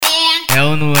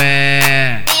ou não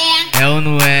é? É ou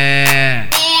não é?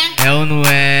 É ou não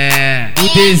é?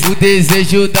 O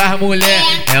desejo das mulher.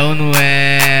 É ou não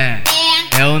é?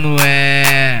 É ou não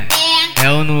é? É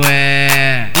ou não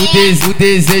é? O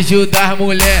desejo das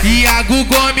mulher. Yago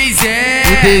Gomes é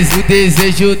O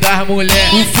desejo das mulher.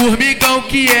 o formigão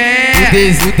que é O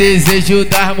desejo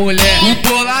das mulher. o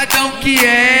boladão que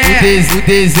é O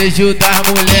desejo das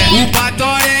mulher. o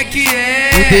batoré que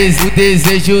é O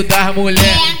desejo das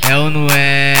mulher. É ou não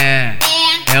é?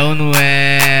 É ou não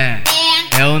é?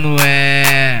 É ou não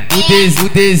é? O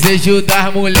desejo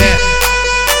das mulher.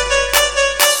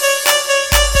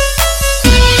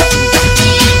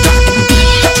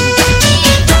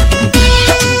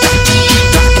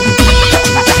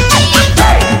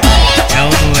 É ou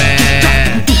não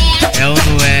é? É ou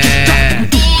não é?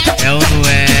 É ou não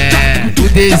é? O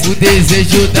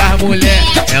desejo das mulher.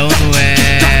 É ou não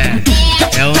é?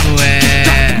 É ou não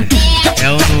é? É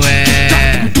ou não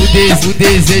é? O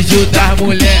desejo das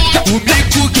mulher. o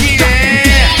mico que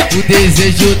é O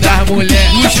desejo das mulher.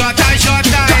 o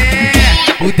JJ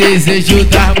é O desejo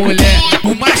das mulher.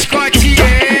 o mascote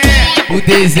é O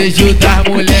desejo das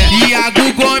mulher.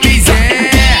 Yago Gomes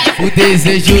é O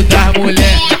desejo das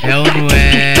mulher. É ou não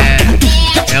é?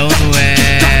 É ou não é?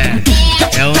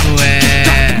 É ou não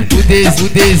é? O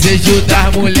desejo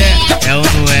das mulher. É ou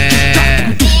não é?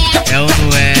 É ou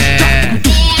não é?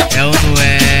 É ou não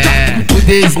é?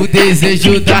 O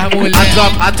desejo das mulher.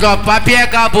 A tropa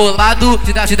pega bolado,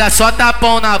 te dá só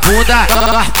tapão na bunda.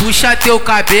 Nós puxa teu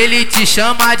cabelo e te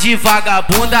chama de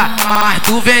vagabunda. Mas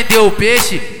tu vendeu o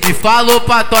peixe e falou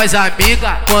pra tuas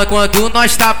amigas. Quando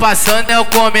nós tá passando é o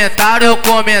comentário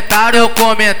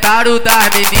das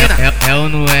meninas. É ou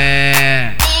não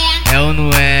é? É ou não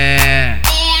é?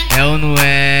 É ou não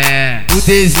é? O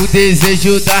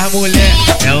desejo das mulher.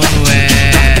 É ou não é?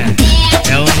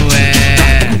 É ou não é?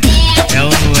 É ou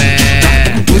não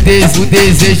é? O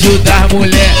desejo das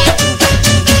mulher.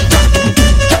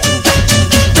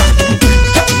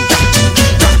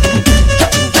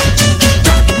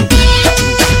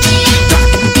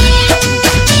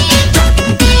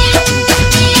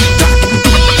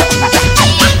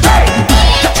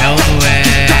 É ou não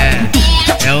é?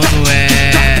 É ou não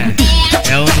é?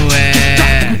 É ou não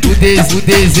é? O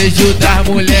desejo das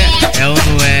mulher. É ou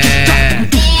não é?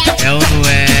 É ou não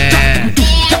é?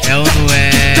 É ou não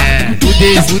é?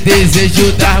 O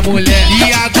desejo das mulher.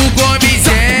 Yago Gomes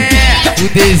é O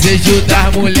desejo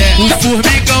das mulher. o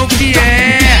formigão que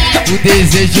é O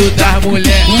desejo das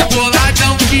mulher. o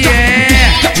boladão que é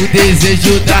O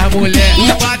desejo das mulher. o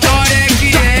batoré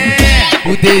que é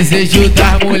O desejo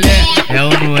das mulher. É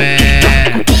ou não é?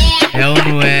 É ou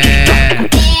não é?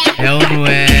 É ou não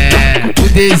é?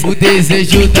 O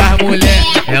desejo das mulher.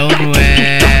 É ou não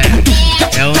é?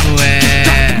 É ou não é?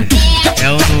 É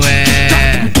ou não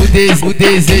é? O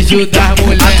desejo das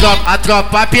mulher. A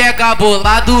tropa pega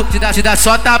bolado, te dá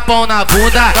só tapão na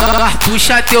bunda. Nós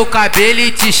puxa teu cabelo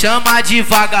e te chama de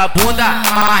vagabunda.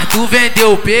 Mas tu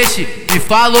vendeu o peixe e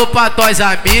falou pra tuas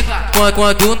amigas.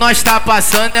 Quando nós tá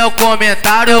passando é o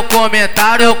comentário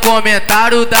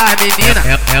das meninas.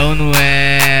 É ou não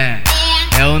é?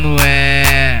 É ou não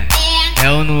é? É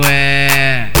ou não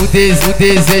é? O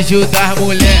desejo das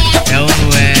mulher. É ou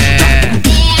não é?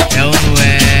 É ou não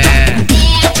é?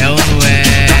 É ou não é?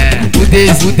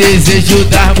 O desejo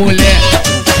das mulher.